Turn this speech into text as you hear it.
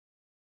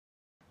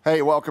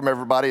Hey, welcome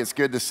everybody. It's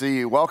good to see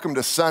you. Welcome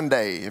to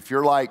Sunday. If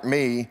you're like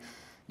me,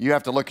 you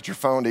have to look at your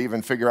phone to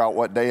even figure out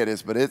what day it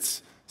is, but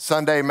it's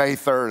Sunday, May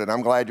 3rd, and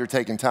I'm glad you're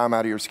taking time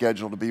out of your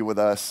schedule to be with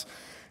us.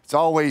 It's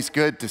always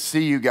good to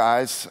see you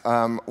guys.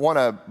 Want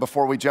to,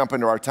 before we jump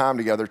into our time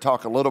together,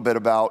 talk a little bit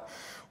about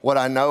what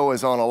I know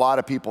is on a lot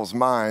of people's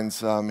minds.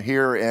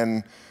 Here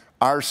in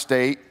our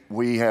state,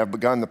 we have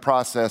begun the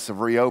process of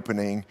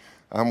reopening.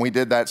 We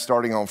did that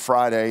starting on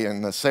Friday,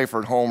 and the safer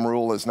at home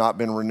rule has not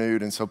been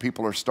renewed, and so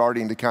people are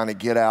starting to kind of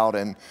get out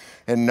and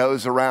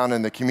nose around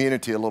in the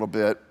community a little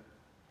bit.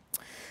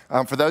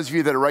 For those of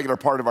you that are a regular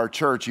part of our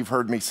church, you've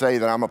heard me say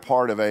that I'm a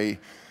part of an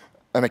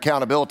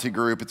accountability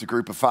group. It's a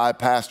group of 5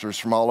 pastors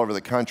from all over the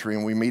country,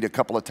 and we meet a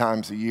couple of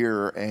times a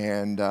year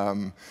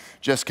and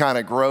just kind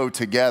of grow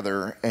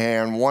together.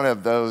 And one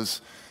of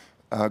those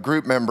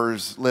group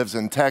members lives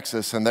in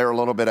Texas, and they're a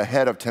little bit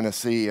ahead of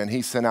Tennessee, and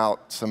he sent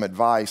out some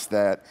advice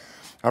that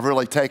I've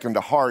really taken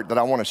to heart that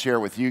I want to share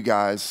with you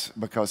guys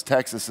because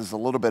Texas is a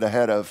little bit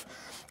ahead of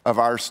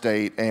our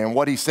state. And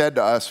what he said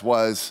to us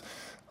was,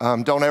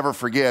 don't ever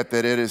forget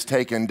that it has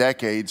taken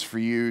decades for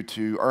you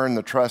to earn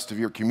the trust of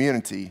your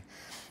community,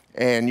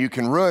 and you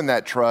can ruin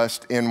that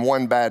trust in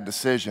one bad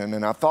decision.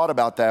 And I've thought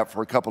about that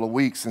for a couple of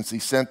weeks since he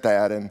sent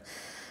that, and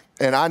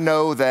I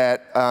know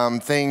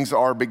that things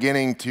are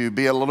beginning to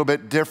be a little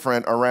bit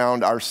different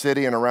around our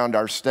city and around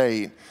our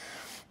state.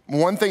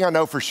 One thing I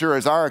know for sure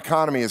is our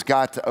economy has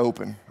got to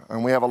open.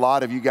 And we have a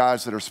lot of you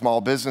guys that are small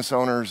business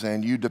owners,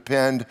 and you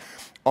depend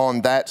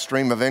on that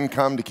stream of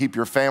income to keep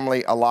your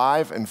family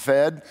alive and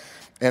fed.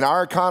 And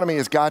our economy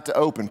has got to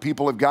open.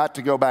 People have got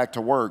to go back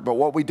to work. But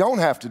what we don't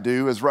have to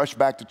do is rush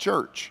back to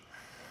church,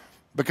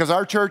 because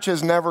our church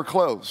has never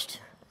closed.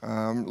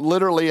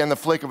 Literally in the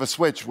flick of a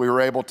switch, we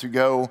were able to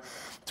go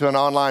to an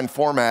online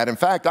format. In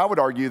fact, I would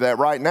argue that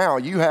right now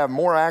you have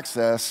more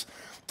access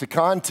to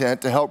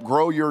content to help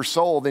grow your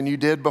soul than you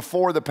did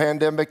before the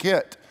pandemic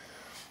hit.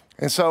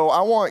 And so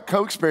I want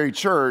Cokesbury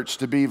Church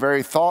to be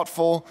very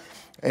thoughtful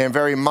and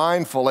very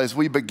mindful as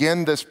we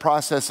begin this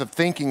process of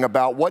thinking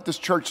about what does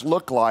church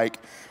look like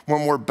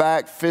when we're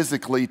back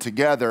physically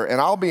together. And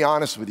I'll be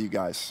honest with you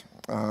guys.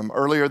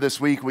 Earlier this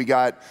week, we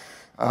got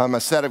a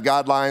set of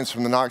guidelines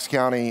from the Knox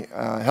County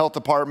Health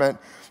Department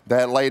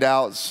that laid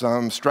out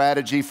some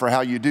strategy for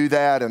how you do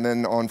that. And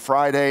then on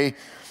Friday,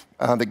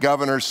 the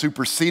governor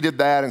superseded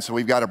that, and so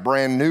we've got a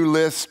brand new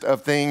list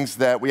of things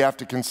that we have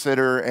to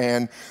consider,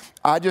 and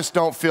I just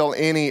don't feel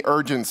any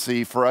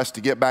urgency for us to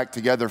get back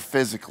together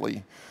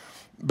physically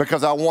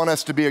because I want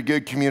us to be a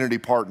good community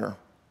partner.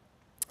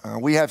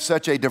 We have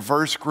such a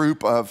diverse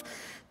group of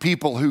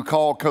people who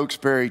call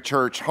Cokesbury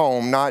Church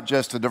home, not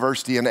just a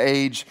diversity in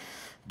age,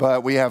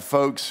 but we have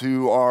folks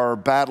who are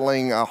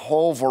battling a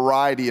whole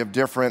variety of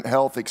different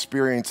health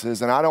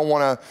experiences, and I don't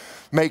want to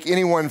make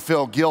anyone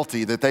feel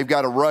guilty that they've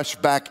got to rush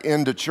back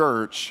into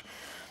church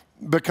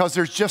because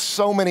there's just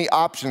so many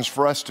options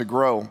for us to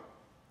grow.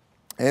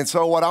 And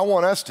so what I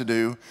want us to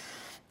do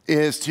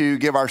is to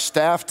give our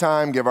staff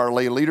time, give our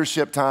lay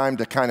leadership time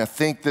to kind of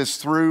think this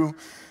through,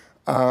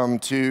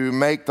 to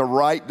make the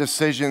right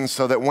decisions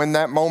so that when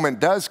that moment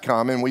does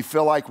come and we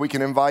feel like we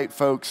can invite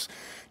folks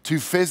to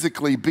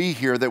physically be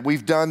here, that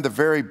we've done the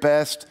very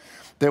best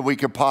that we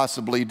could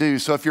possibly do.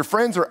 So if your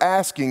friends are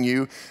asking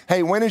you,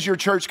 hey, when is your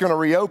church going to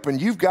reopen?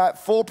 You've got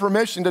full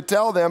permission to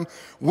tell them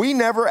we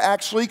never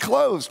actually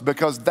closed,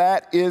 because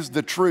that is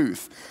the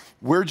truth.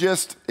 We're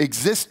just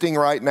existing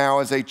right now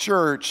as a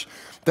church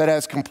that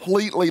has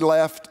completely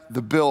left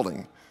the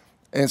building.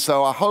 And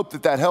so I hope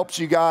that that helps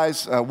you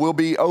guys. We'll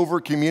be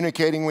over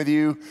communicating with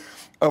you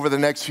over the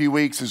next few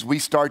weeks as we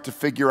start to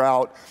figure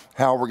out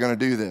how we're going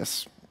to do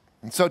this.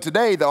 And so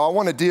today, though, I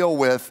want to deal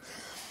with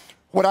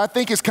what I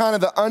think is kind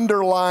of the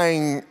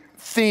underlying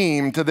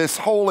theme to this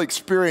whole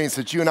experience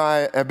that you and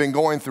I have been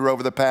going through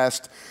over the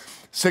past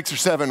 6 or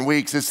 7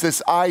 weeks. It's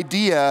this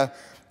idea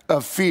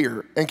of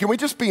fear. And can we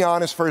just be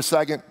honest for a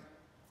second?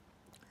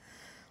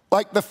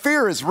 Like, the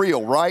fear is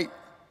real, right?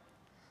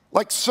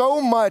 Like,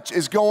 so much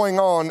is going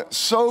on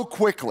so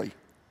quickly.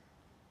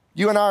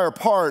 You and I are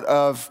part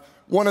of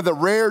one of the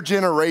rare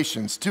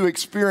generations to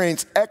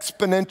experience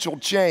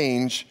exponential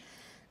change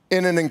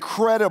in an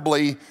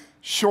incredibly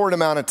short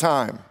amount of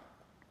time.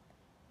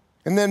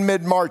 And then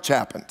mid-March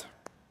happened.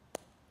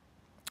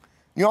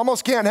 You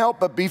almost can't help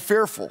but be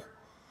fearful.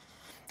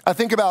 I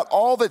think about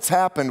all that's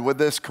happened with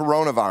this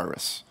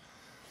coronavirus.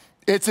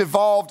 It's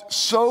evolved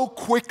so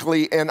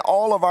quickly in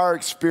all of our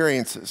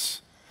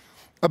experiences.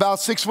 About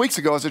 6 weeks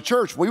ago as a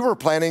church, we were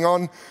planning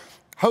on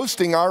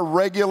hosting our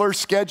regular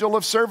schedule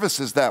of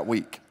services that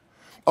week.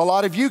 A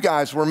lot of you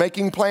guys were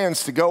making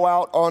plans to go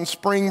out on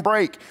spring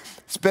break.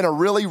 It's been a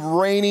really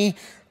rainy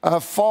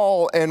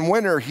fall and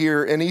winter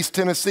here in East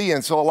Tennessee.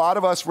 And so a lot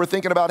of us were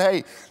thinking about,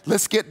 hey,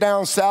 let's get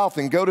down south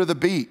and go to the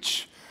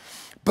beach.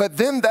 But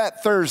then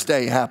that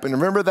Thursday happened.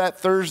 Remember that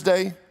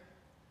Thursday?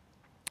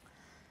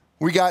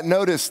 We got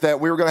notice that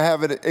we were going to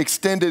have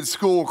extended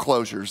school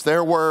closures.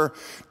 There were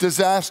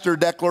disaster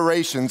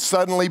declarations.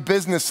 Suddenly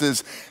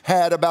businesses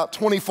had about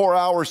 24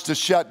 hours to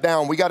shut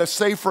down. We got a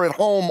safer at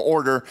home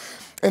order.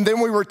 And then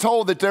we were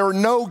told that there were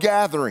no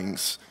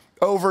gatherings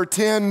over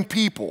 10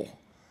 people.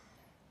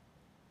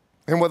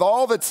 And with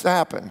all that's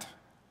happened,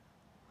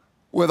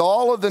 with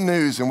all of the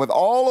news and with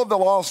all of the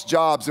lost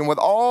jobs and with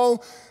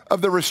all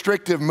of the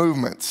restrictive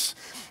movements,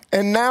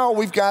 and now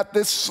we've got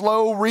this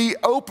slow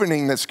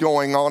reopening that's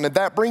going on, and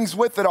that brings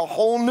with it a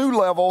whole new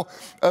level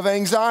of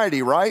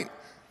anxiety, right?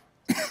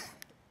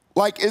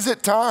 Like, is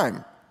it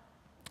time?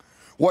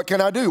 What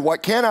can I do?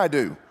 What can I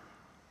do?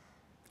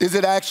 Is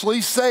it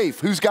actually safe?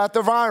 Who's got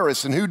the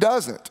virus and who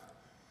doesn't?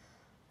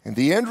 And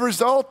the end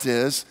result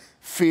is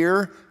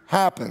fear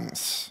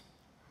happens.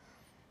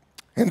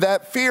 And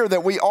that fear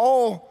that we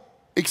all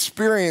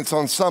experience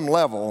on some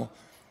level,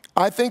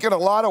 I think in a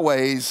lot of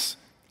ways,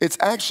 it's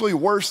actually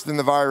worse than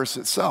the virus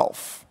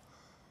itself.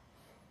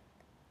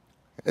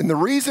 And the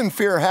reason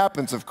fear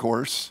happens, of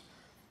course,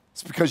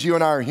 is because you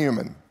and I are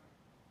human.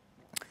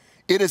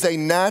 It is a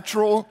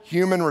natural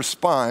human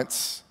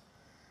response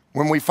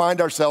when we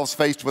find ourselves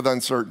faced with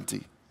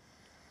uncertainty.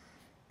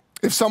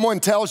 If someone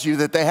tells you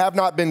that they have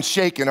not been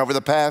shaken over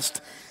the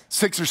past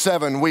 6 or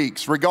 7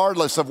 weeks,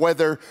 regardless of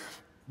whether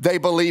they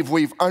believe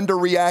we've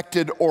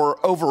underreacted or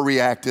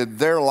overreacted,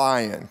 they're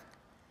lying.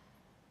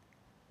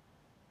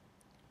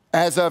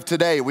 As of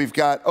today, we've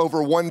got over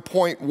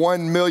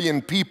 1.1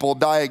 million people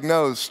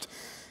diagnosed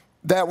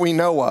that we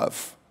know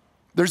of.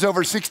 There's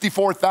over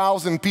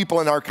 64,000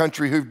 people in our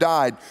country who've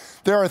died.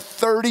 There are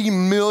 30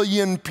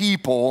 million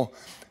people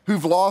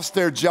who've lost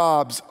their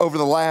jobs over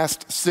the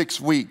last 6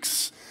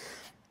 weeks.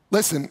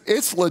 Listen,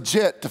 it's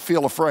legit to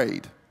feel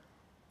afraid.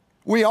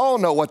 We all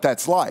know what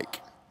that's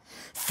like.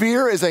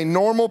 Fear is a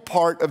normal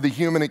part of the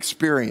human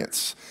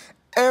experience.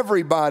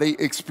 Everybody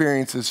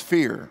experiences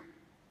fear.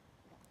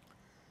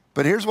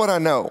 But here's what I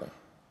know.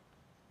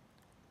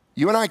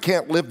 You and I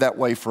can't live that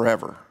way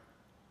forever.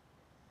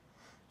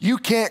 You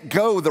can't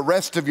go the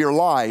rest of your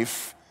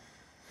life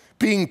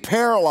being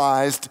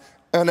paralyzed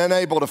and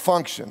unable to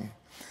function.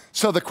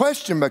 So the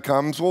question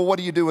becomes, well, what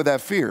do you do with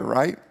that fear,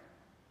 right?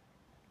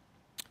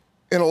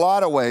 In a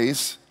lot of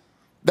ways,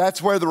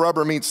 that's where the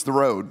rubber meets the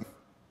road.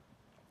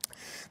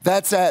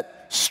 That's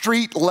at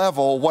street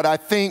level. What I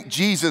think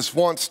Jesus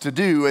wants to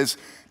do is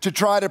to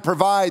try to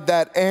provide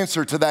that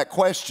answer to that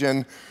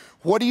question.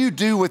 What do you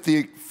do with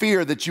the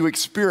fear that you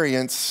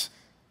experience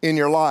in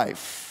your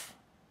life?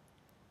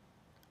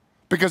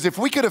 Because if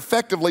we could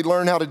effectively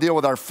learn how to deal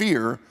with our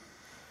fear,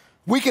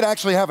 we could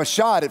actually have a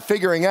shot at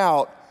figuring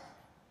out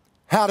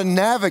how to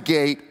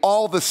navigate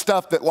all the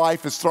stuff that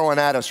life is throwing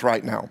at us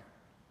right now.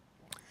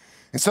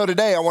 And so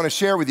today I want to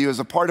share with you, as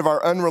a part of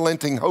our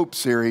Unrelenting Hope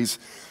series,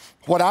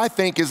 what I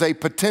think is a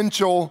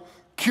potential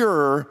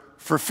cure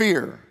for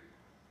fear.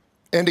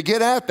 And to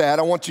get at that,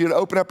 I want you to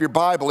open up your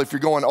Bible if you're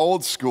going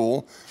old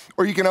school,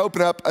 or you can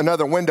open up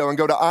another window and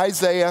go to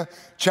Isaiah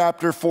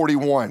chapter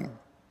 41.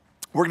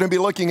 We're going to be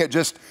looking at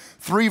just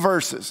 3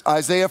 verses,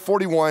 Isaiah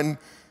 41,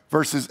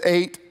 verses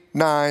 8,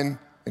 9,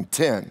 and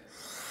 10.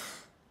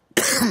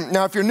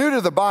 Now, if you're new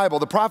to the Bible,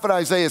 the prophet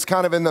Isaiah is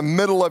kind of in the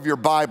middle of your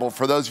Bible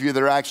for those of you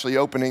that are actually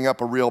opening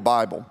up a real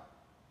Bible.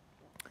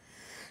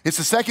 It's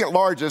the second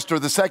largest or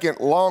the second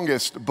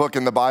longest book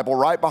in the Bible,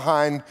 right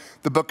behind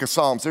the book of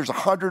Psalms. There's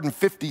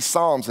 150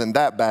 Psalms in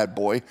that bad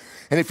boy.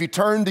 And if you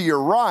turn to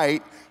your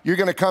right, you're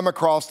going to come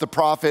across the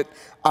prophet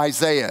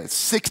Isaiah. It's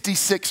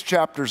 66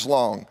 chapters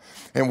long.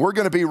 And we're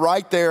going to be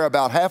right there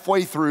about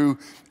halfway through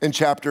in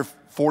chapter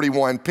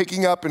 41,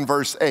 picking up in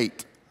verse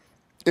 8.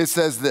 It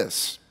says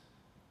this: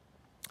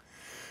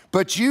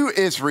 "But you,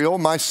 Israel,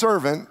 my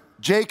servant,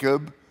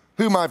 Jacob,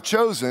 whom I've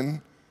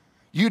chosen,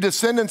 you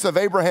descendants of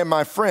Abraham,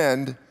 my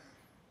friend,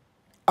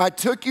 I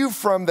took you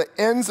from the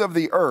ends of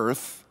the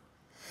earth,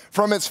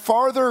 from its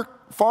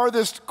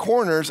farthest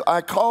corners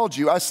I called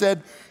you. I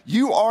said,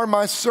 you are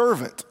my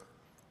servant.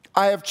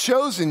 I have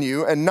chosen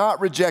you and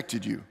not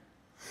rejected you.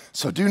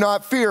 So do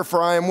not fear,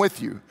 for I am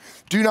with you.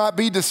 Do not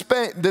be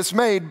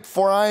dismayed,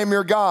 for I am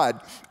your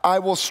God. I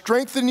will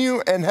strengthen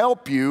you and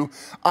help you.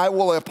 I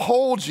will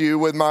uphold you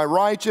with my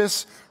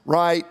righteous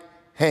right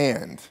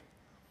hand."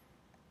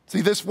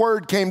 See, this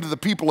word came to the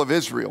people of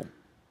Israel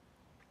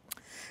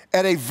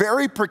at a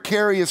very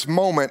precarious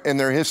moment in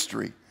their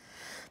history.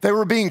 They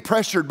were being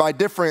pressured by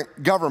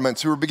different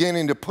governments who were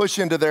beginning to push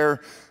into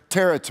their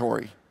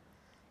territory.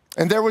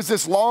 And there was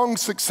this long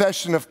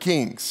succession of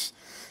kings.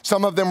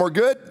 Some of them were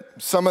good,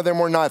 some of them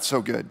were not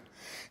so good.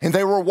 And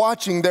they were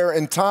watching their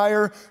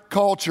entire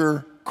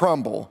culture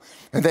crumble.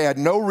 And they had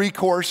no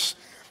recourse.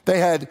 They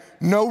had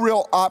no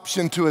real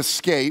option to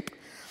escape.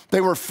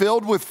 They were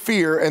filled with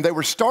fear, and they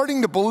were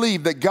starting to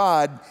believe that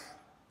God,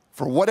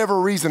 for whatever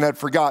reason, had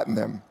forgotten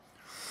them.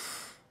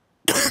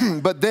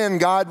 But then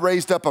God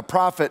raised up a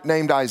prophet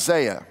named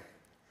Isaiah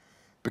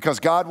because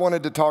God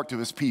wanted to talk to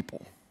his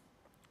people.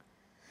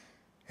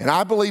 And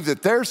I believe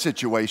that their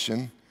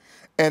situation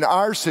and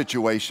our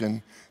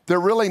situation, they're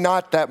really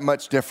not that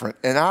much different.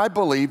 And I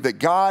believe that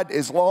God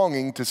is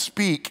longing to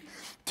speak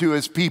to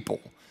his people.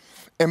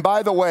 And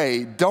by the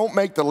way, don't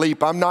make the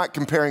leap. I'm not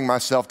comparing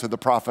myself to the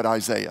prophet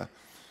Isaiah.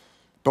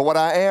 But what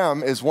I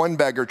am is one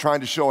beggar trying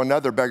to show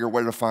another beggar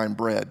where to find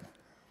bread.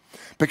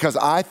 Because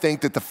I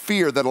think that the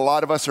fear that a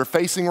lot of us are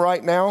facing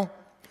right now,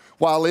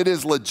 while it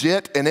is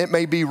legit and it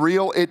may be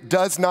real, it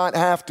does not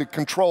have to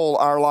control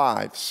our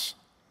lives.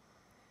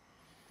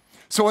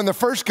 So in the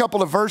first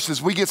couple of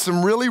verses, we get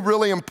some really,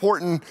 really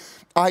important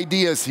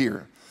ideas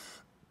here.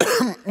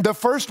 The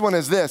first one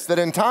is this, that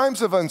in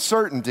times of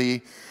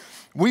uncertainty,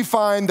 we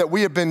find that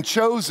we have been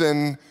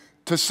chosen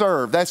to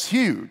serve. That's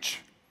huge.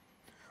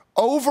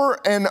 Over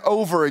and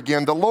over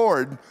again, the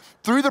Lord,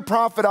 through the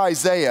prophet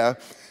Isaiah,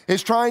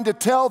 is trying to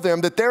tell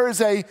them that there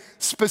is a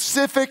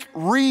specific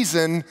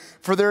reason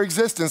for their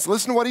existence.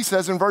 Listen to what he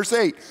says in verse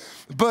 8.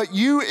 But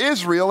you,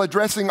 Israel,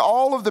 addressing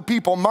all of the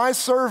people, my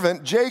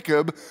servant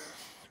Jacob,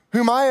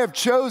 whom I have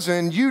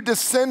chosen, you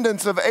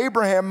descendants of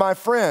Abraham, my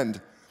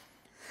friend.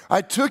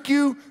 I took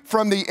you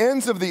from the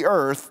ends of the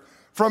earth,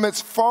 from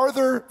its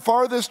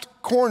farthest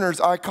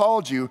corners I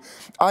called you.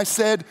 I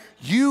said,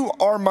 you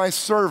are my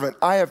servant.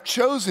 I have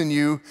chosen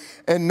you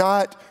and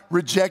not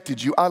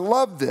rejected you. I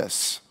love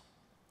this.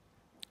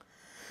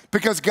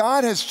 Because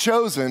God has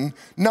chosen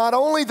not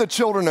only the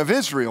children of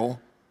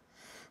Israel,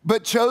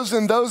 but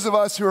chosen those of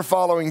us who are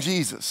following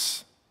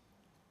Jesus.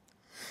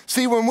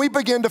 See, when we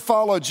begin to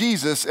follow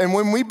Jesus and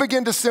when we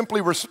begin to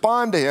simply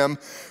respond to him,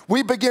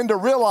 we begin to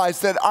realize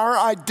that our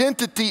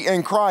identity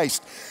in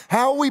Christ,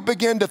 how we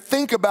begin to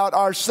think about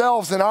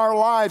ourselves and our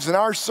lives and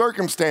our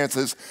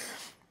circumstances,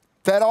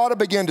 that ought to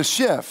begin to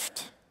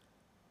shift.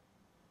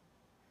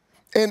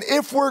 And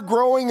if we're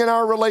growing in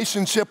our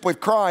relationship with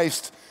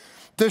Christ,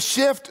 the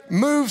shift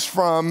moves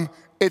from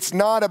it's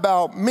not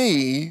about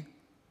me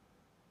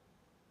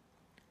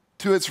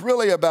to it's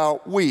really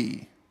about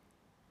we.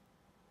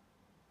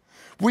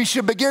 We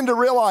should begin to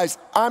realize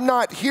I'm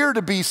not here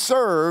to be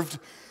served,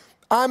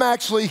 I'm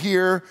actually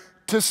here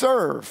to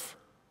serve.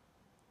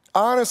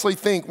 I honestly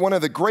think one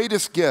of the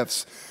greatest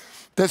gifts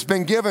that's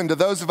been given to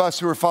those of us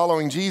who are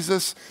following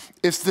Jesus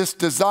is this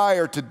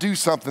desire to do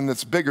something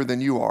that's bigger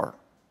than you are.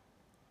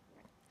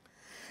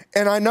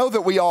 And I know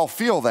that we all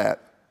feel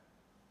that.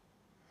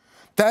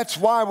 That's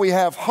why we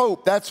have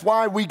hope. That's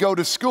why we go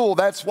to school.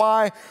 That's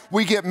why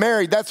we get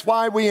married. That's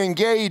why we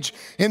engage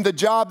in the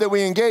job that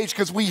we engage,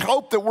 because we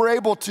hope that we're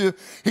able to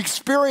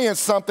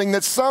experience something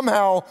that's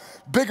somehow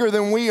bigger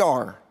than we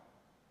are.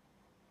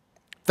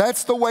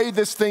 That's the way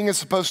this thing is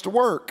supposed to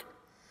work.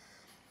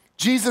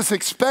 Jesus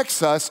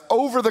expects us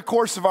over the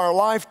course of our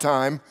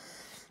lifetime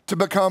to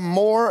become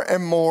more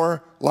and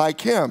more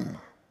like him.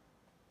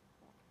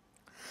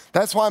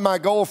 That's why my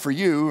goal for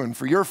you and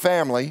for your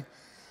family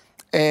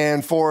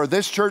and for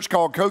this church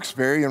called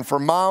Cokesbury and for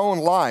my own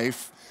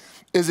life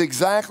is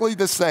exactly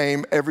the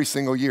same every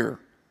single year.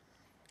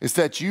 It's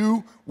that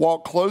you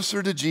walk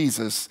closer to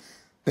Jesus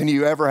than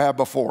you ever have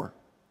before.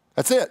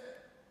 That's it.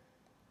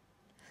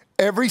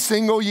 Every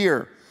single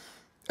year,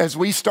 as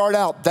we start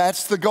out,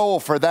 that's the goal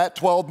for that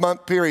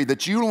 12-month period,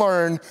 that you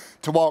learn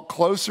to walk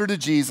closer to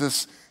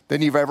Jesus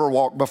than you've ever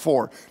walked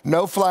before.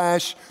 No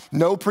flash,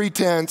 no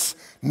pretense,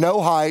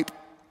 no hype.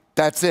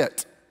 That's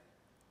it.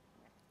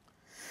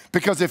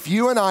 Because if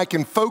you and I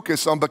can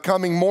focus on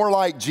becoming more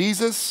like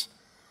Jesus,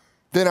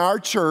 then our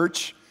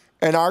church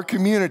and our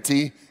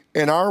community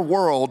and our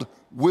world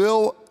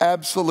will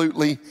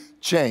absolutely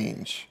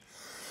change.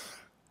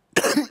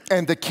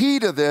 And the key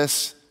to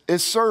this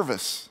is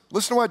service.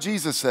 Listen to what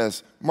Jesus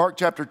says, Mark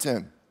chapter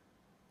 10.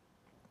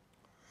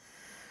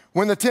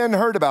 When the 10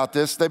 heard about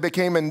this, they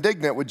became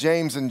indignant with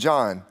James and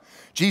John.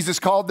 Jesus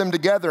called them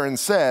together and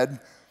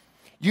said,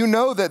 you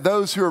know that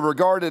those who are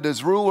regarded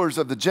as rulers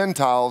of the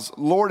Gentiles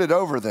lord it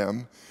over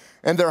them,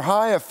 and their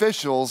high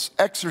officials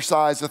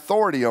exercise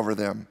authority over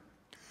them.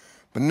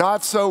 But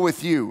not so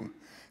with you.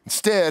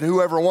 Instead,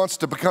 whoever wants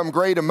to become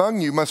great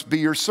among you must be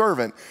your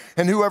servant,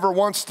 and whoever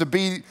wants to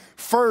be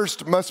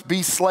first must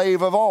be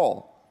slave of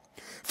all.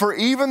 For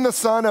even the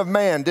Son of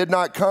Man did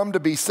not come to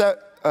be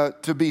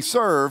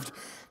served,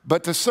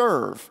 but to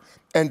serve,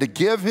 and to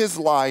give his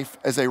life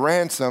as a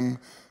ransom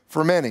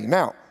for many.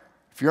 Now,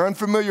 if you're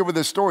unfamiliar with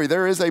this story,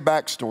 there is a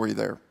backstory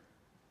there.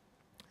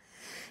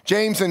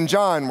 James and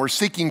John were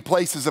seeking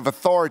places of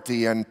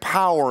authority and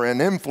power and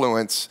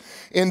influence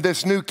in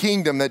this new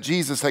kingdom that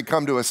Jesus had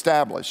come to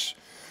establish.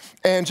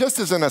 And just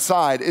as an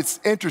aside, it's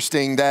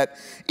interesting that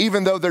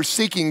even though they're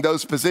seeking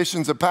those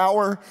positions of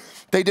power,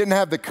 they didn't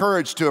have the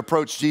courage to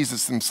approach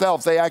Jesus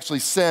themselves. They actually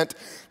sent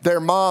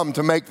their mom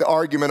to make the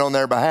argument on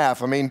their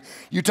behalf. I mean,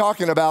 you're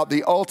talking about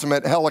the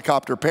ultimate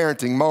helicopter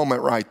parenting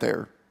moment right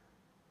there.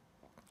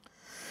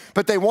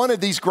 But they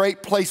wanted these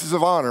great places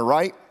of honor,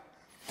 right?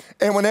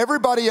 And when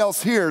everybody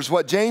else hears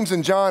what James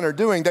and John are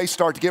doing, they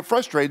start to get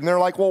frustrated. And they're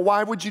like, well,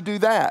 why would you do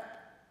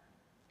that?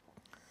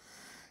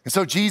 And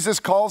so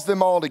Jesus calls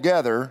them all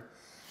together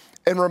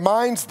and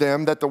reminds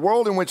them that the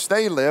world in which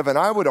they live, and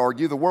I would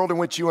argue the world in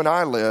which you and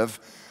I live,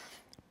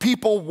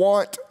 people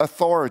want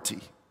authority.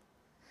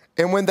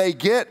 And when they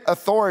get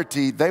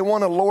authority, they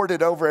want to lord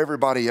it over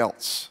everybody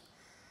else.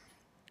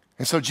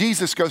 And so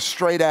Jesus goes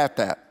straight at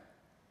that.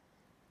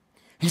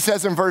 He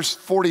says in verse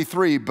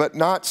 43, but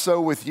not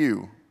so with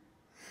you.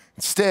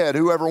 Instead,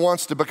 whoever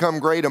wants to become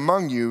great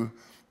among you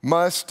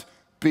must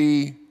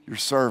be your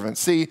servant.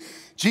 See,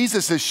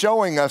 Jesus is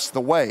showing us the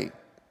way.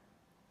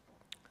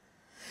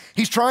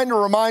 He's trying to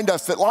remind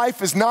us that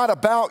life is not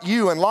about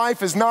you and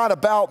life is not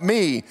about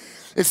me.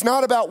 It's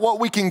not about what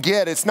we can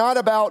get. It's not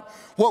about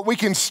what we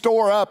can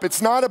store up.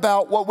 It's not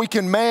about what we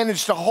can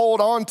manage to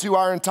hold on to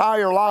our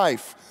entire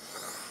life.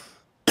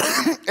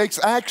 It's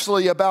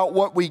actually about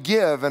what we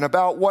give and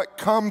about what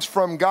comes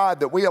from God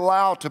that we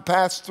allow to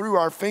pass through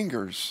our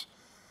fingers.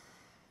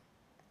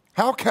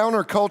 How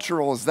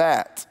countercultural is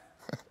that?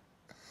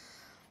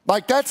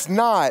 Like, that's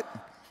not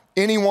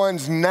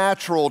anyone's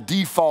natural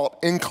default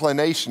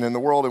inclination in the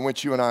world in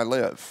which you and I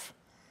live.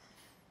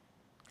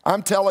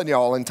 I'm telling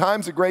y'all, in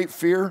times of great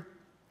fear,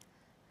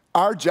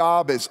 our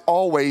job is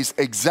always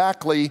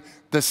exactly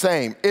the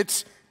same.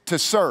 It's to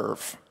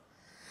serve.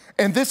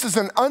 And this is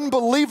an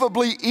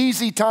unbelievably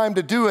easy time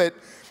to do it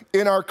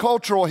in our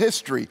cultural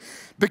history,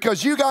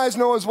 because you guys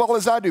know as well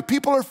as I do,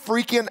 people are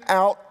freaking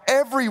out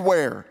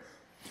everywhere.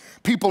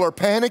 People are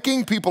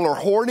panicking, people are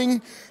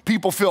hoarding,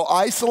 people feel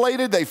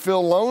isolated, they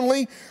feel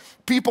lonely.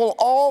 People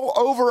all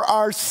over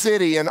our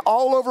city and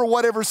all over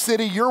whatever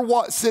city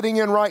you're sitting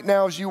in right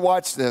now as you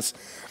watch this,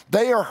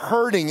 they are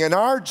hurting, and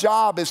our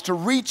job is to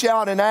reach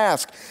out and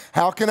ask,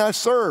 how can I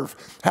serve?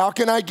 How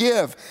can I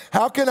give?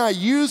 How can I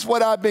use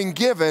what I've been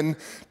given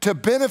to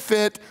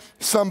benefit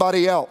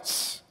somebody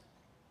else?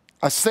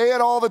 I say it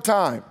all the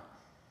time.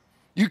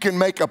 You can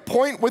make a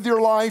point with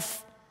your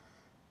life,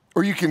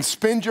 or you can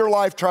spend your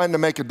life trying to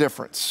make a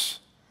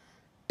difference.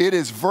 It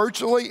is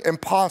virtually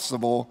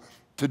impossible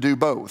to do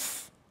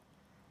both.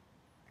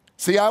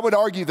 See, I would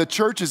argue the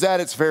church is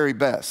at its very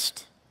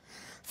best.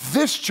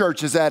 This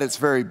church is at its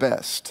very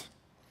best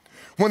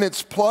when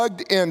it's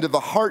plugged into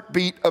the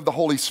heartbeat of the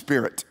Holy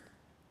Spirit.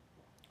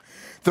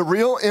 The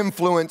real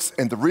influence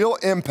and the real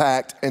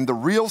impact and the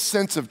real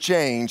sense of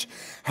change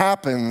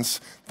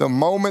happens the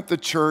moment the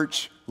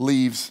church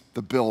leaves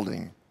the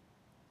building.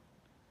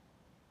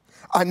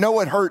 I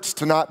know it hurts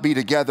to not be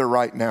together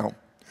right now.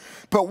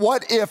 But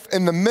what if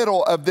in the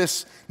middle of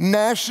this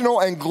national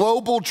and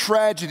global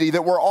tragedy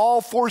that we're all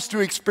forced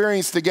to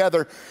experience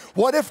together,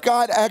 what if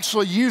God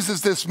actually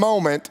uses this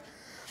moment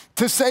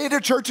to say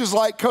to churches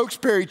like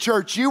Cokesbury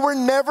Church, you were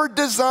never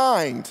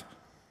designed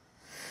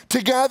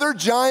to gather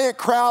giant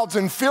crowds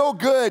and feel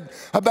good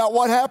about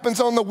what happens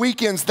on the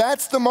weekends.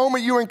 That's the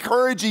moment you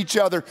encourage each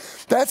other.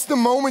 That's the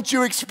moment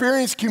you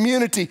experience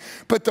community.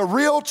 But the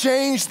real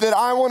change that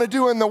I want to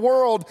do in the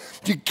world,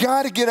 you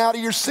got to get out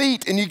of your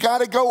seat and you got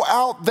to go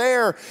out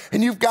there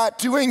and you've got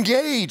to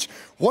engage.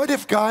 What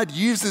if God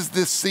uses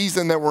this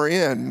season that we're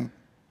in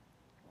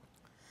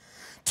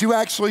to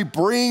actually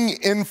bring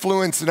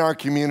influence in our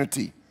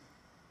community?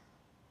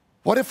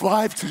 What if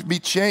lives could be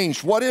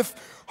changed? What if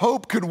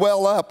hope could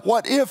well up?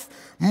 What if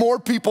more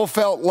people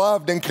felt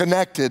loved and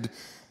connected?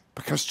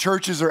 Because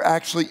churches are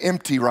actually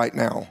empty right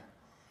now.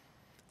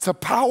 It's a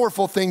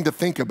powerful thing to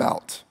think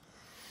about.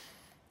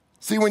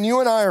 See, when you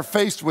and I are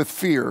faced with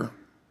fear,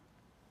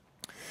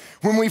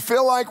 when we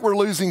feel like we're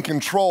losing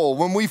control,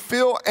 when we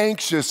feel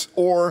anxious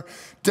or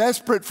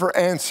desperate for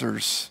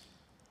answers,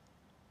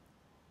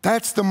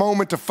 that's the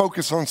moment to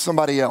focus on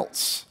somebody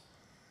else.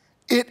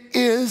 It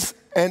is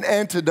an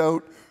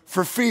antidote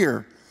for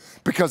fear,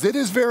 because it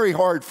is very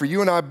hard for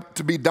you and I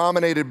to be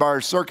dominated by our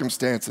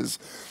circumstances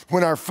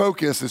when our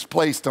focus is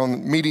placed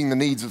on meeting the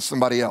needs of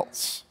somebody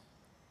else.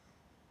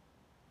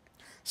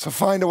 So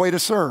find a way to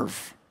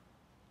serve.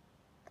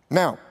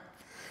 Now,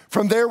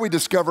 from there we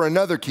discover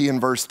another key in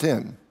verse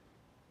 10.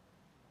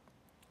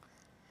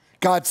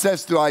 God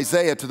says to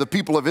Isaiah, to the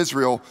people of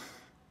Israel,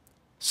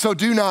 so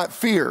do not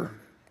fear,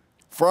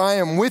 for I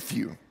am with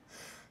you.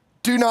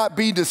 Do not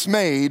be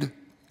dismayed,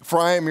 for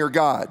I am your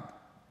God.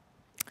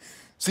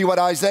 See, what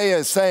Isaiah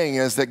is saying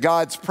is that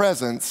God's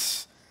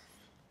presence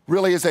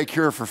really is a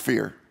cure for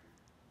fear.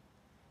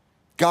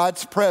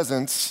 God's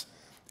presence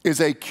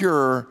is a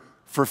cure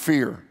for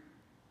fear.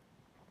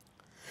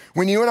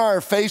 When you and I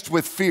are faced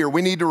with fear,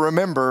 we need to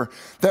remember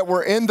that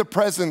we're in the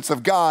presence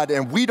of God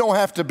and we don't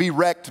have to be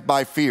wrecked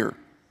by fear.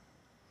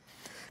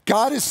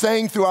 God is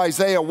saying through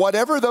Isaiah,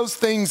 whatever those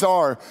things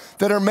are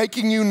that are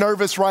making you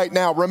nervous right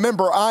now,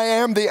 remember, I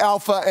am the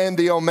Alpha and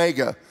the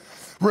Omega.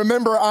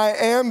 Remember, I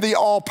am the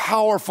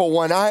all-powerful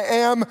one. I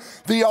am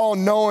the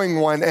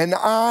all-knowing one, and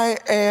I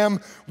am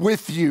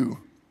with you.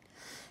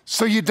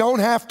 So you don't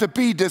have to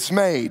be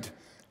dismayed.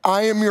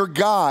 I am your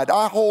God.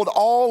 I hold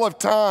all of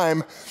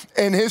time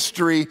and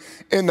history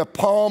in the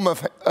palm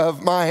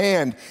of my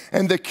hand.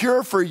 And the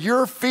cure for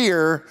your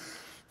fear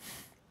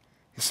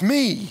is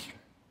me.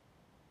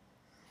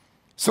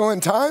 So in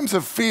times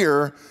of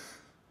fear,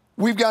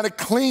 we've got to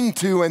cling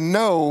to and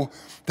know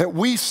that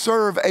we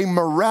serve a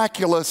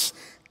miraculous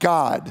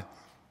God.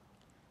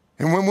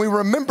 And when we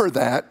remember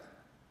that,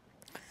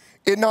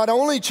 it not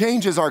only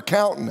changes our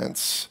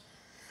countenance,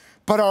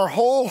 but our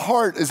whole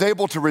heart is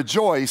able to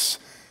rejoice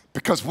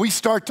because we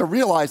start to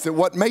realize that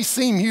what may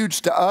seem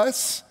huge to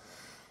us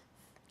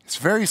is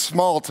very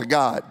small to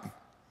God.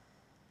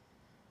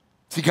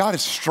 See, God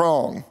is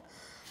strong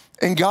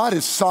and God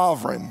is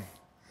sovereign.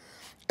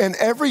 And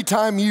every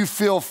time you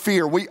feel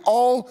fear, we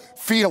all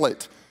feel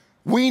it.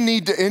 We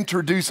need to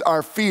introduce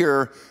our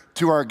fear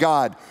to our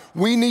God.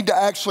 We need to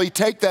actually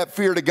take that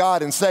fear to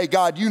God and say,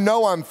 God, you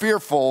know I'm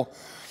fearful,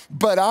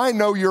 but I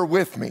know you're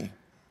with me.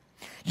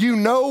 You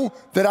know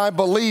that I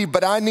believe,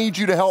 but I need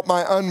you to help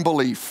my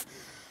unbelief.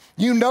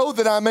 You know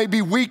that I may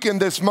be weak in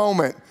this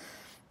moment,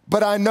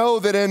 but I know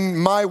that in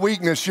my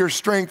weakness, your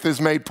strength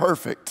is made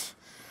perfect.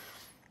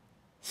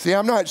 See,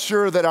 I'm not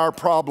sure that our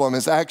problem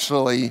is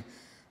actually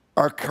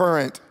our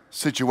current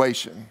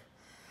situation.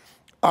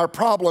 Our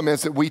problem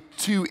is that we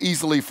too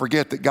easily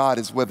forget that God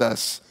is with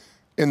us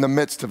in the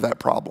midst of that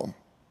problem.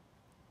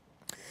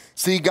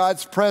 See,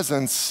 God's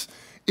presence,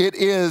 it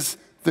is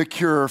the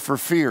cure for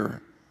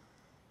fear.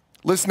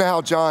 Listen to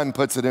how John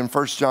puts it in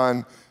 1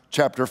 John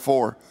chapter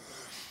 4.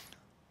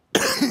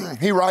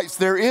 He writes,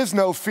 there is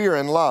no fear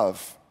in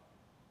love,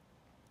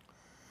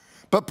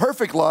 but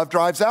perfect love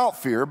drives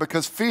out fear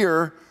because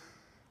fear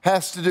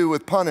has to do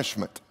with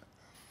punishment.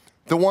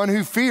 The one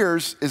who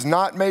fears is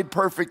not made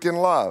perfect in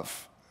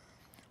love.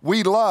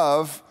 We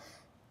love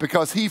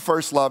because he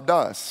first loved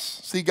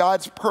us. See,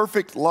 God's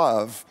perfect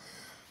love,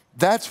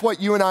 that's what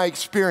you and I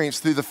experience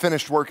through the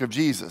finished work of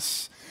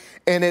Jesus.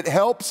 And it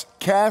helps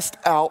cast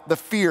out the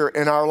fear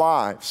in our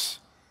lives.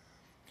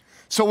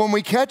 So when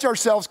we catch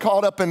ourselves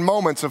caught up in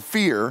moments of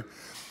fear,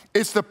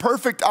 it's the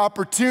perfect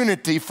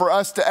opportunity for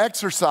us to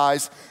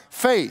exercise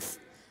faith.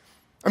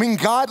 I mean,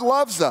 God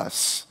loves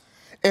us.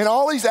 And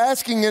all he's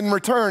asking in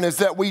return is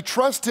that we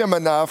trust him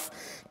enough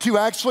to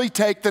actually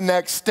take the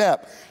next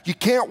step. You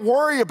can't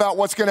worry about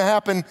what's going to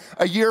happen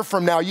a year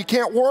from now. You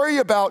can't worry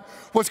about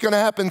what's going to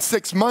happen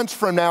 6 months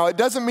from now. It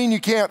doesn't mean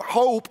you can't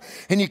hope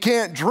and you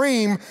can't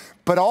dream,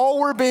 but all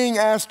we're being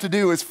asked to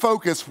do is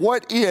focus.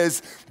 What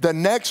is the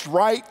next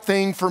right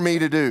thing for me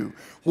to do?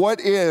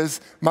 What is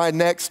my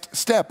next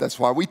step? That's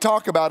why we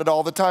talk about it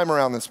all the time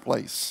around this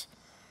place.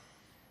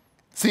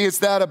 See, it's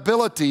that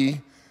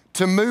ability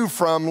to move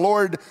from,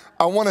 Lord,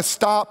 I want to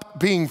stop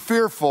being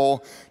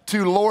fearful,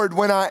 to, Lord,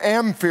 when I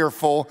am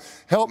fearful,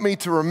 help me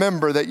to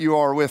remember that you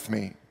are with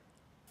me.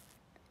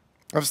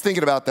 I was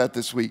thinking about that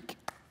this week.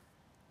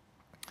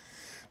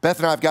 Beth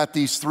and I have got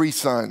these 3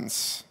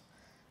 sons,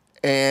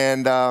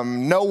 and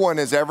no one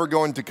is ever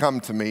going to come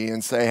to me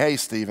and say, hey,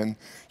 Stephen,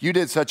 you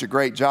did such a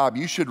great job.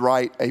 You should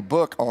write a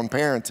book on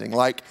parenting.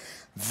 Like,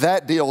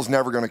 that deal's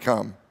never going to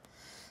come.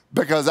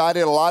 Because I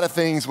did a lot of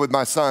things with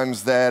my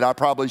sons that I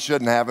probably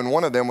shouldn't have, and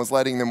one of them was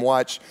letting them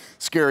watch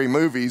scary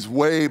movies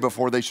way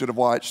before they should have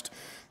watched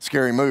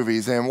scary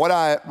movies. And what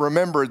I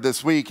remembered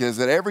this week is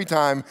that every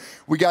time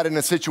we got in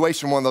a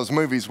situation, one of those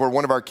movies where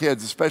one of our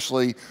kids,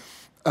 especially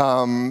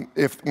when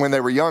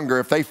they were younger,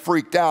 if they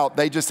freaked out,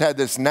 they just had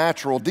this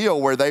natural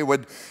deal where they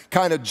would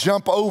kind of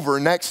jump over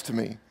next to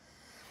me.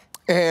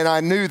 And I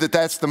knew that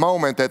that's the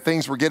moment that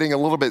things were getting a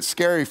little bit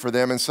scary for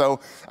them. And so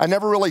I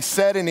never really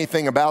said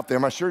anything about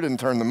them. I sure didn't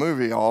turn the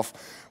movie off.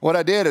 What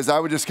I did is I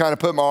would just kind of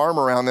put my arm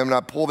around them and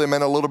I'd pull them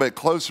in a little bit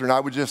closer and I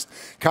would just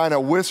kind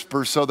of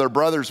whisper so their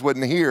brothers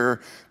wouldn't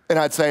hear. And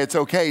I'd say, it's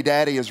okay,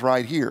 Daddy is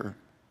right here.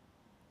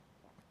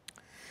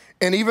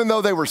 And even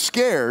though they were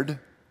scared,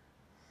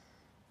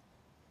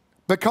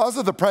 because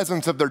of the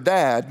presence of their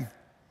dad,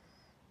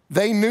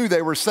 they knew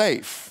they were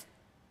safe.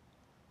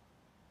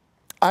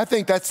 I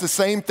think that's the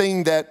same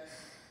thing that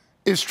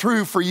is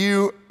true for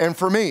you and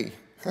for me.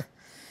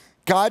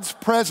 God's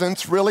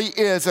presence really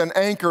is an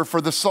anchor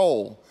for the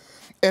soul.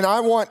 And I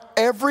want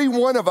every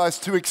one of us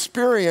to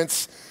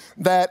experience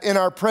that in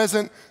our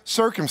present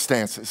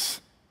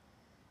circumstances.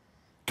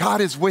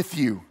 God is with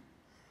you.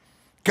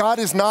 God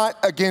is not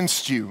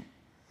against you.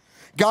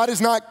 God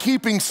is not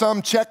keeping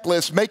some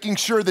checklist, making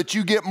sure that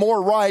you get more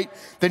right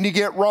than you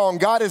get wrong.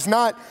 God is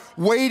not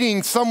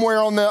waiting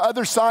somewhere on the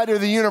other side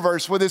of the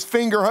universe with his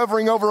finger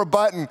hovering over a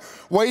button,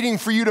 waiting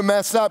for you to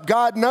mess up.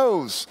 God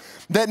knows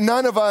that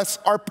none of us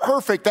are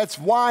perfect. That's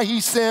why he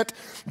sent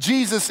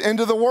Jesus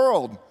into the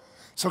world.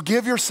 So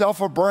give yourself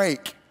a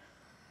break.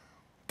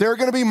 There are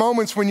going to be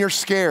moments when you're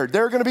scared.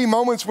 There are going to be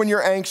moments when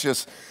you're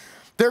anxious.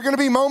 There are going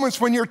to be moments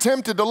when you're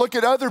tempted to look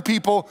at other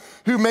people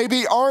who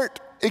maybe aren't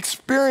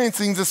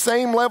experiencing the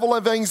same level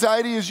of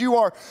anxiety as you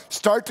are.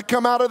 Start to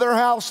come out of their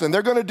house and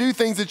they're going to do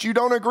things that you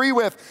don't agree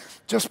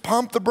with. Just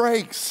pump the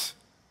brakes.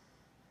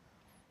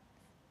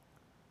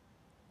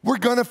 We're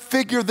going to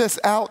figure this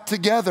out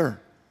together.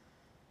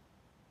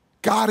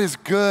 God is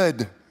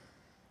good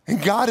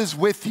and God is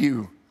with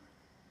you.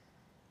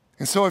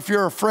 And so if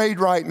you're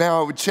afraid right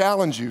now, I would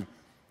challenge you.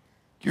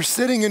 You're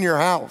sitting in your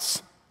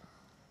house.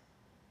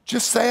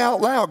 Just say out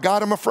loud,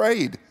 God, I'm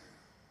afraid.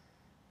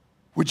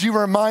 Would you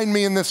remind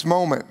me in this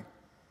moment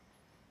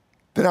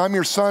that I'm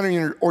your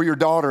son or your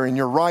daughter and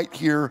you're right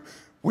here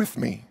with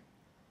me?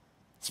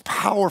 It's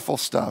powerful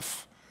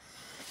stuff.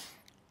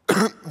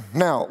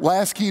 Now,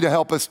 last key to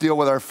help us deal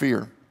with our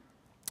fear.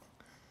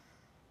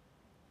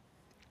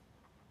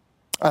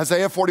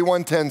 Isaiah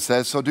 41:10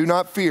 says, so do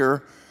not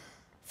fear,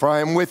 for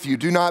I am with you.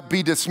 Do not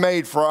be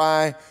dismayed, for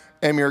I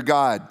am your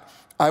God.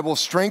 I will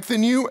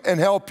strengthen you and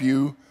help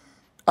you.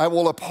 I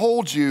will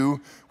uphold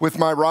you with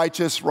my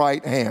righteous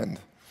right hand.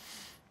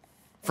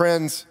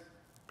 Friends,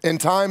 in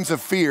times of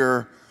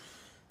fear,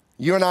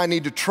 you and I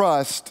need to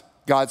trust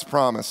God's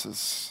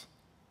promises.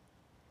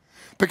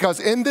 Because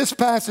in this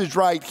passage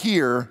right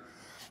here,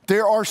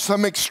 there are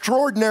some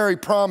extraordinary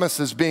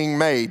promises being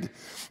made.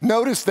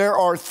 Notice there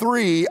are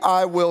 3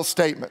 I will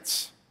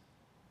statements.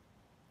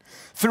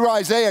 Through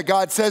Isaiah,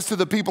 God says to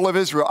the people of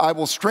Israel, I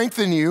will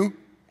strengthen you.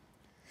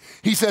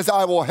 He says,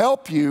 I will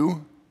help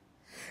you.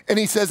 And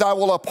he says, I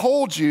will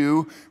uphold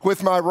you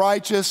with my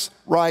righteous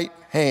right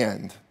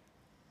hand.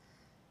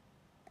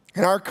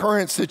 In our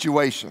current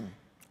situation,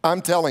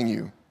 I'm telling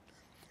you,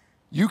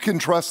 you can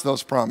trust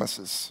those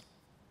promises.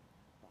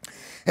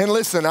 And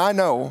listen, I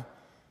know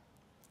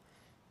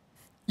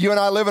you and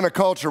I live in a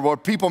culture where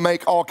people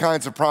make all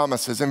kinds of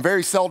promises, and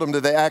very seldom do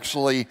they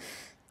actually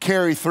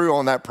carry through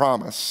on that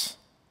promise.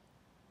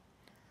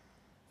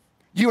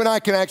 You and I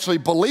can actually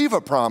believe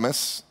a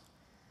promise,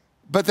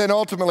 but then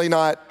ultimately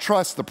not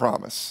trust the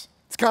promise.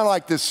 It's kind of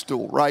like this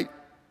stool, right?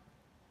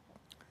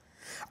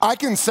 I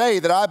can say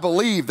that I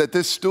believe that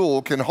this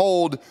stool can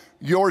hold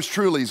yours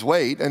truly's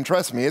weight, and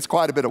trust me, it's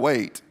quite a bit of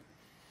weight.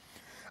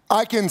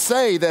 I can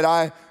say that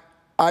I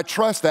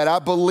trust that. I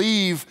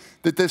believe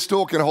that this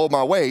stool can hold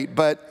my weight,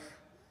 but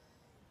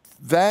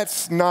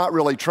that's not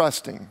really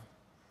trusting.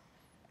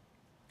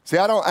 See,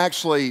 I don't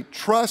actually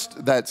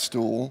trust that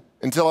stool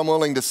until I'm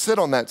willing to sit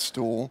on that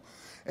stool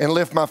and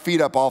lift my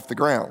feet up off the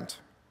ground.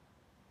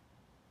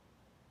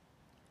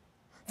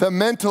 The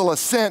mental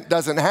assent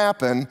doesn't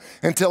happen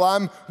until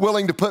I'm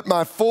willing to put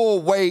my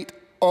full weight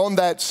on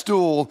that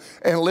stool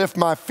and lift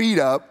my feet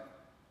up,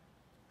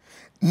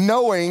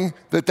 knowing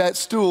that that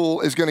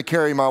stool is going to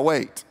carry my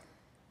weight.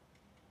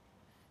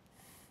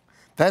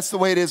 That's the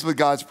way it is with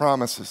God's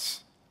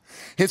promises.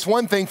 It's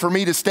one thing for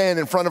me to stand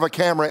in front of a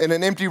camera in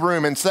an empty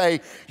room and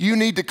say, you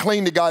need to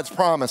cling to God's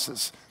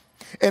promises.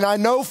 And I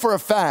know for a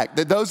fact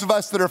that those of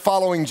us that are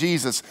following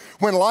Jesus,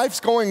 when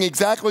life's going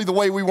exactly the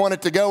way we want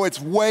it to go,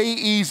 it's way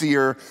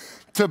easier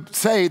to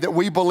say that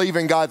we believe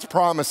in God's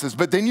promises.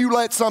 But then you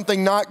let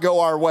something not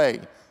go our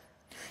way.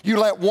 You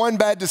let one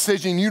bad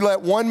decision, you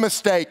let one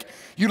mistake,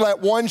 you let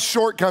one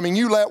shortcoming,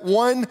 you let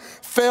one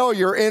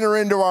failure enter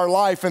into our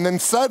life, and then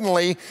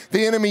suddenly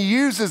the enemy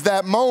uses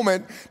that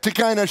moment to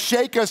kind of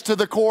shake us to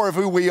the core of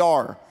who we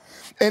are.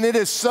 And it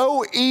is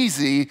so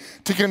easy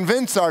to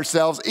convince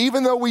ourselves,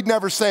 even though we'd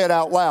never say it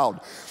out loud,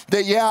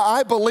 that yeah,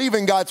 I believe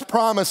in God's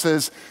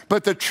promises,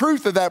 but the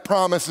truth of that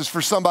promise is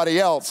for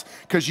somebody else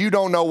because you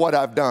don't know what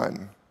I've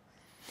done.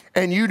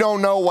 And you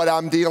don't know what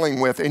I'm dealing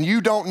with, and you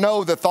don't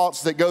know the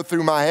thoughts that go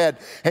through my head,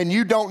 and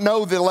you don't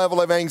know the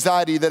level of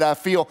anxiety that I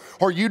feel,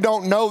 or you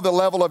don't know the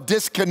level of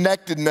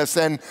disconnectedness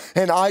and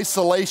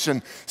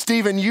isolation.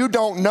 Stephen, you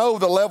don't know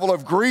the level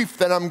of grief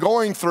that I'm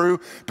going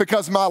through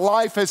because my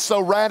life has so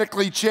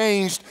radically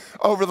changed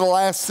over the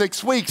last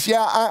 6 weeks.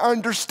 Yeah, I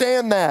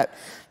understand that.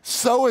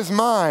 So is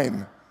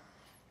mine.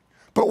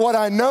 But what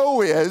I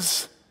know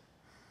is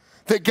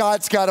that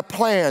God's got a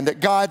plan,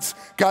 that God's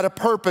got a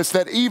purpose,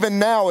 that even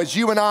now as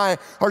you and I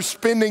are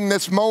spending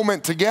this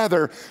moment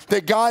together,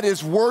 that God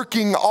is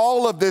working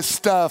all of this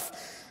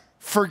stuff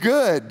for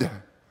good.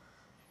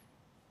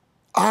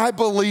 I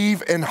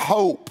believe in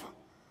hope.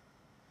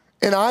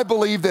 And I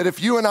believe that if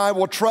you and I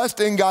will trust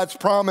in God's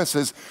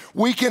promises,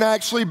 we can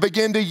actually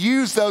begin to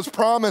use those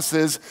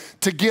promises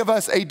to give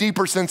us a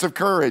deeper sense of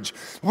courage.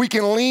 We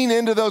can lean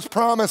into those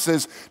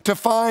promises to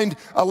find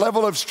a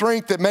level of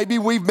strength that maybe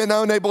we've been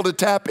unable to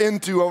tap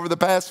into over the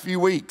past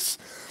few weeks.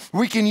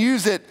 We can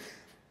use it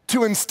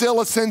to instill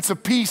a sense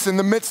of peace in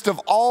the midst of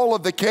all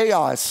of the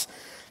chaos.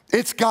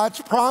 It's God's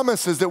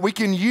promises that we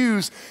can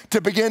use to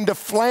begin to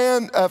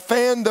fan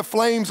the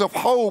flames of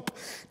hope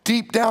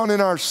deep down in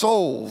our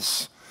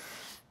souls.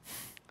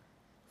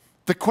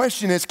 The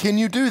question is, can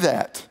you do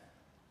that?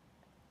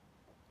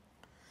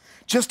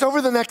 Just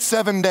over the next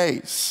 7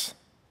 days,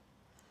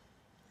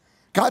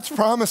 God's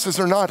promises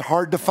are not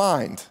hard to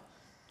find.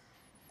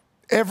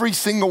 Every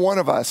single one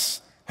of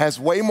us has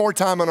way more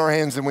time on our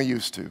hands than we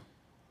used to.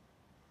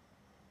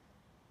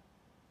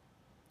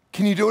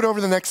 Can you do it over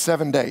the next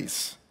 7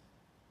 days?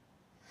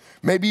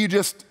 Maybe you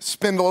just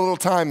spend a little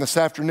time this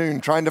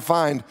afternoon trying to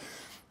find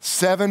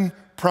 7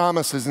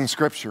 promises in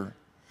Scripture.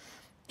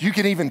 You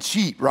can even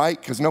cheat, right?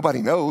 Because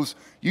nobody knows.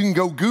 You can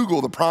go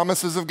Google the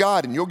promises of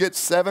God and you'll get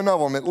 7 of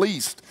them at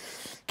least.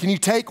 Can you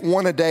take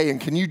one a day and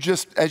can you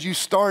just, as you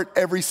start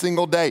every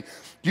single day,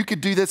 you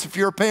could do this if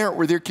you're a parent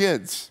with your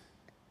kids.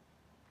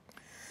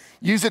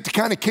 Use it to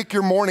kind of kick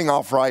your morning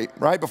off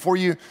right before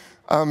you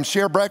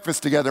share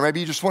breakfast together.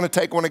 Maybe you just want to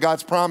take one of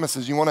God's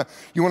promises. You want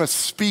to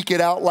speak it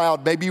out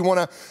loud. Maybe you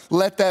want to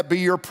let that be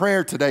your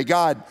prayer today.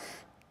 God,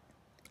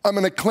 I'm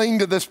going to cling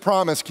to this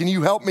promise. Can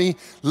you help me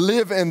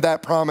live in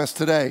that promise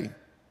today?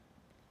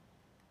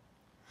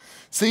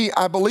 See,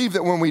 I believe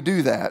that when we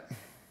do that,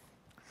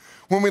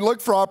 when we look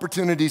for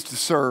opportunities to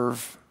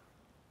serve,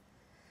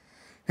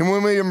 and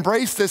when we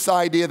embrace this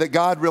idea that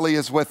God really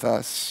is with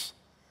us,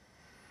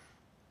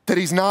 that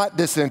He's not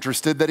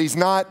disinterested, that He's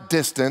not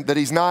distant, that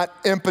He's not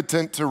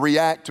impotent to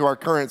react to our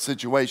current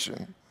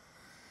situation,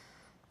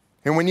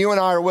 and when you and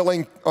I are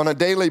willing on a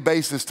daily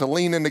basis to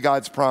lean into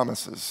God's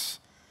promises,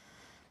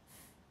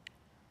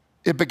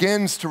 It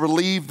begins to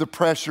relieve the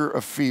pressure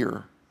of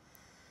fear.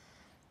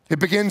 It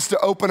begins to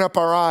open up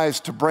our eyes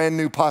to brand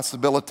new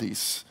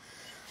possibilities.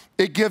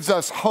 It gives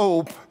us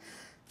hope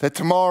that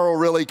tomorrow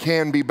really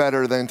can be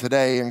better than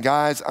today. And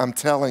guys, I'm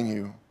telling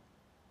you,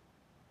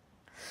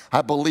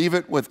 I believe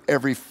it with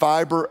every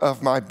fiber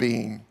of my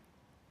being.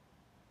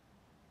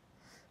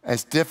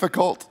 As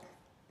difficult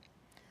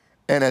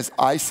and as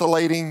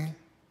isolating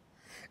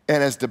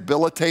and as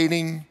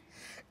debilitating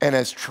and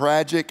as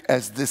tragic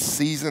as this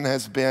season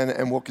has been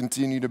and will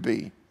continue to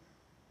be,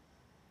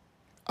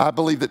 I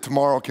believe that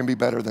tomorrow can be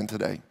better than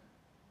today.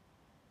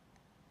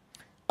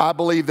 I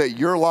believe that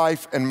your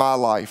life and my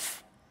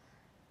life,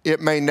 it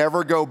may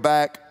never go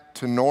back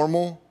to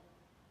normal,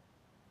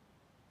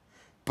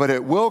 but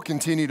it will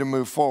continue to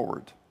move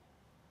forward.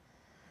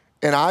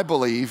 And I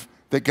believe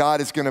that God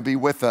is going to be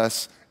with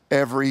us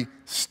every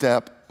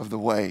step of the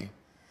way.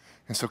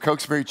 And so,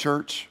 Cokesbury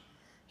Church,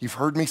 you've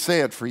heard me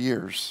say it for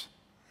years.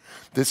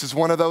 This is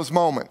one of those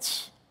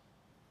moments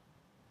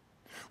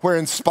where,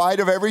 in spite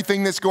of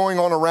everything that's going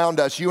on around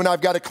us, you and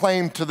I've got to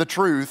claim to the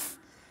truth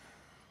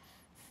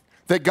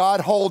that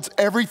God holds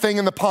everything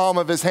in the palm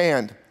of his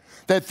hand,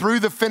 that through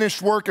the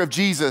finished work of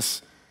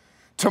Jesus,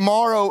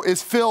 tomorrow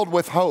is filled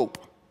with hope.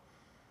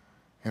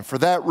 And for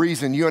that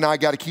reason, you and I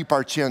got to keep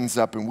our chins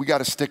up and we got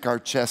to stick our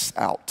chests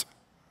out.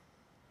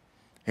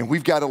 And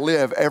we've got to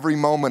live every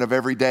moment of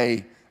every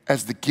day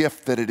as the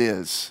gift that it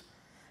is.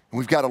 And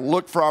we've got to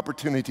look for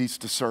opportunities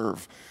to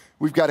serve.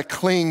 We've got to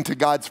cling to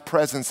God's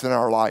presence in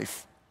our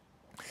life.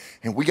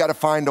 And we got to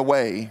find a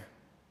way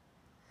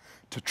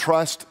to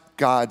trust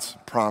God's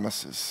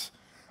promises.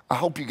 I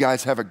hope you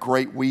guys have a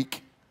great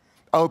week.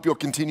 I hope you'll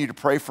continue to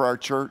pray for our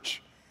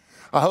church.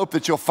 I hope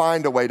that you'll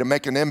find a way to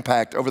make an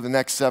impact over the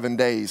next 7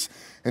 days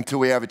until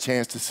we have a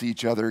chance to see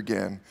each other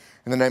again.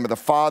 In the name of the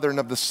Father, and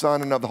of the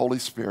Son, and of the Holy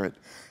Spirit,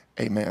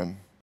 amen.